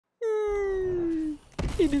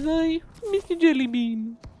It is I, Mr.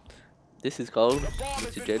 JellyBean. This is called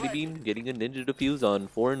Mr. JellyBean getting a ninja defuse on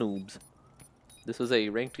 4 noobs. This was a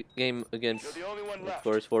ranked game against, of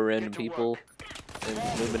course, 4 random people, and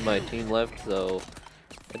noob in my team left, so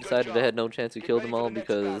I decided I had no chance to kill them all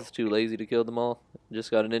because too lazy to kill them all.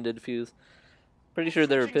 Just got an ninja defuse. Pretty sure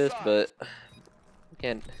they were pissed, but I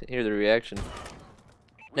can't hear the reaction.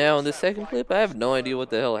 Now, in this second clip, I have no idea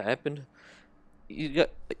what the hell happened.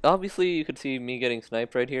 Obviously, you could see me getting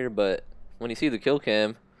sniped right here, but when you see the kill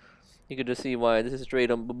cam, you could just see why this is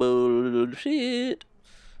straight up bullshit.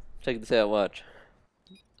 Check this out, watch.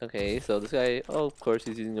 Okay, so this guy, oh, of course,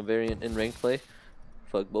 he's using a variant in ranked play.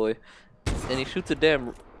 Fuck boy. And he shoots a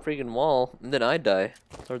damn freaking wall, and then I die.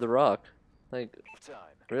 Or the rock. Like,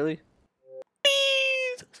 really?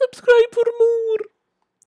 Please subscribe for more.